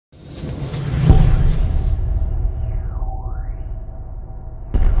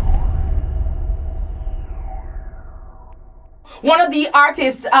one of the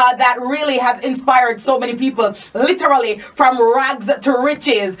artists that really has inspired so many people, literally from rags to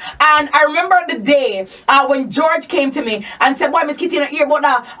riches. And I remember the day when George came to me and said, "Boy, Miss Kitty, you don't hear about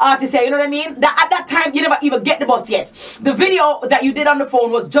that artist here." You know what I mean? That at that time, you never even get the bus yet. The video that you did on the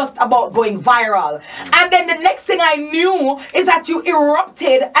phone was just about going viral. And then the next thing I knew is that you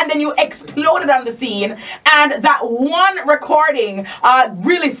erupted and then you exploded on the scene. And that one recording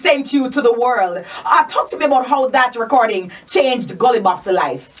really sent you to the world. Talk to me about how that recording changed Gully Bop's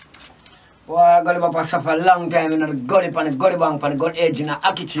life. Well, Gully Bop has suffered a long time in the Gully Pan, the Gully Bank, the Gully Edge, the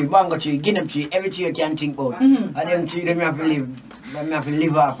Aki tree, Bango tree, Guinea tree, every tree you can think about. And them tree, them have to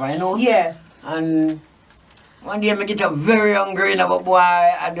live off, you know? Yeah. And one day I get up very hungry, but boy,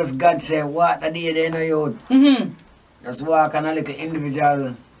 I just God say, what the day they know you. Just walk and a little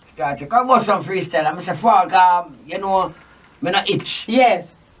individual start to come bust some freestyle. I say, fuck, you know, me not itch.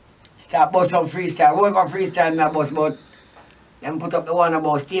 Yes. Start bust some freestyle. One more freestyle me a bust, but them put up the one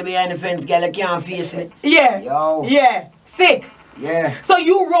about stay behind the fence, girl, you can't face me. Yeah. Yo. Yeah. Sick. Yeah. So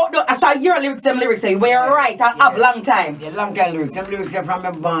you wrote I saw your lyrics, them lyrics say, where you write, I have long time. Yeah, long time lyrics. Some lyrics are from my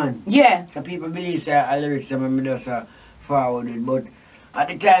band. Yeah. So people believe say lyrics them me just forward it. But at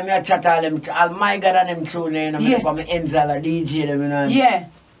the time I chat all my God and them tune in, I'm up on my Enzel or DJ them, you know. Yeah.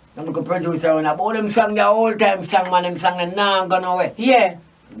 I'm a producer and all them song the whole time song man, them song and now gone away. Yeah.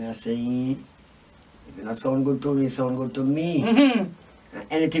 And I say, if it not sound good to me, sound good to me.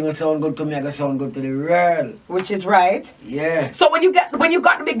 Anything will sound good to me, I can sound good to the world. Which is right. Yeah. So when you got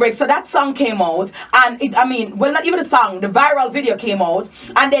the big break, so that song came out, and it, I mean, well, not even the song, the viral video came out,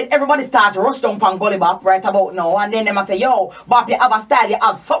 and then everybody started rush down on Gully Bop right about now, and then they must say, "Yo, Bop, you have a style, you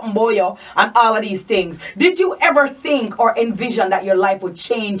have something, boy, yo," and all of these things. Did you ever think or envision that your life would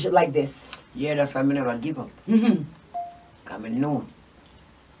change like this? Yeah, that's why I never give up. Because I know.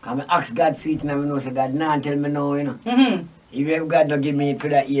 Because I ask God for it, and I know, so God now tell me no, you know. If you God don't give me it for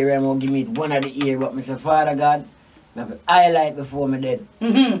that ear, I'm going to give me it one of the ear. But I say, Father God, I have a highlight before me dead.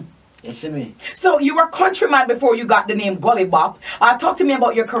 You see me? So you were countryman before you got the name Gully Bop. Talk to me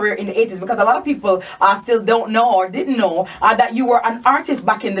about your career in the 80s, because a lot of people still don't know or didn't know that you were an artist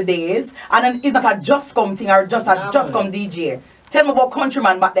back in the days, and then it's not a just come thing or just a just come DJ. Tell me about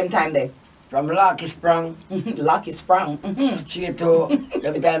countryman back them time there. From Lucky Sprang. Lucky Sprang. Straight to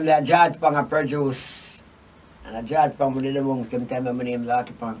every time that George Pang I produce. And a George Pang did amongst them time my name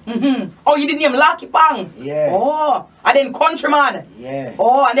Lucky Pang. Oh, you didn't name Lucky Pang? Yeah. Oh, and then countryman. Yeah.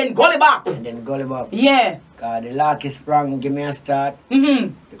 Oh, and then Gully Bop. And then Gully Bop. Yeah. Because the Lucky Sprang give me a start.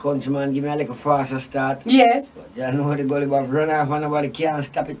 The countryman give me a little faster start. Yes. But you know the Gully Bop run off and nobody can't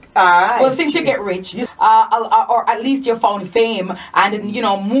stop it. Well, since you get rich, or at least you found fame and then, you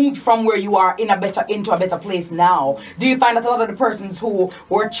know, moved from where you are into a better place now, do you find that a lot of the persons who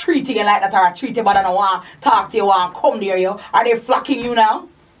were treating you like that or treat you bad and want to talk to you, want to come near you, are they flocking you now?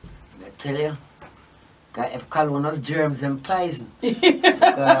 I tell you, because if colonies germs and poison.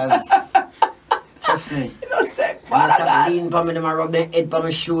 Because trust me. You know, say, I stop leaning for me, them I rub their head for my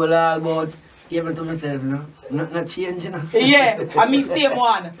shoulder all about. Even to myself, you know. Not change, you know. Yeah, I mean same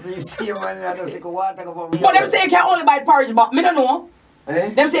one. Me same one, I just take a water go for me. But them say you can only buy porridge, but me don't know.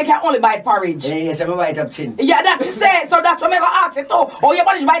 Eh? Them say you can only buy porridge. Yes, I'm a white up chin. Yeah, that's you say. So that's what I'm going to ask it too. Oh, you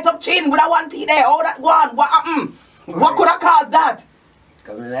manage bite up chin with that one teeth there. Oh, that one. What happened? What could have caused that?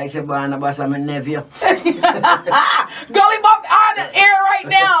 Come like say, born a boss, I'm a nephew. Gully Bop on the air right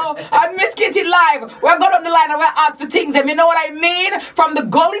now on Miss Kitty Live. We're going on the line and we're ask the things. And you know what I mean? From the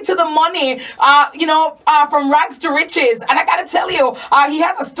gully to the money, you know, from rags to riches. And I got to tell you, he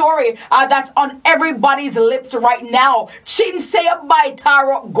has a story that's on everybody's lips right now. Chin say by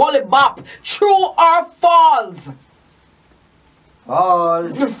Taro Gully Bop. True or false?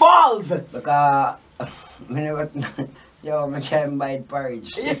 False. False. Because, yo, I can't buy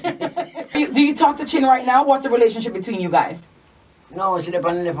porridge. Do you talk to Chin right now? What's the relationship between you guys? No, she dep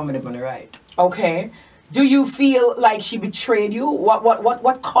on the left and me dep on the right. Okay. Do you feel like she betrayed you?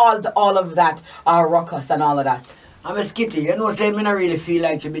 What caused all of that ruckus and all of that? I'm a skitty. You know, say me not really feel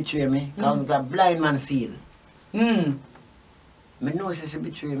like she betrayed me. Because a blind man feel. Me know she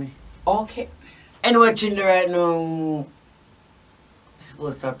betrayed me. Okay. Anyway, Chin right now, she's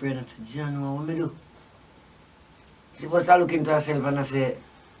supposed to start praying to John. What me do? She was to look into herself and I say,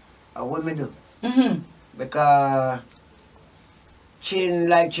 what me do? Because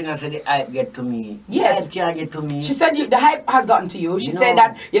Chin, I said, the hype get to me. Yes. The hype can't get to me. She said the hype has gotten to you. She said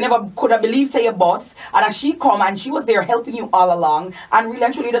that you never could have believed, say, your boss. And as she come and she was there helping you all along. And really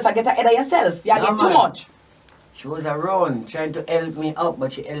and truly just get ahead of yourself. You get too much. She was around trying to help me up,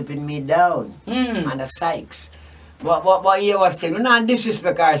 but she helping me down. And the Sykes. But you was still, we not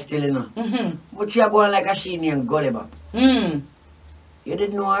disrespect her still, you know. But she are going like a she named Gully. You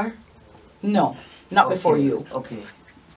didn't know her? No, not before you. Okay.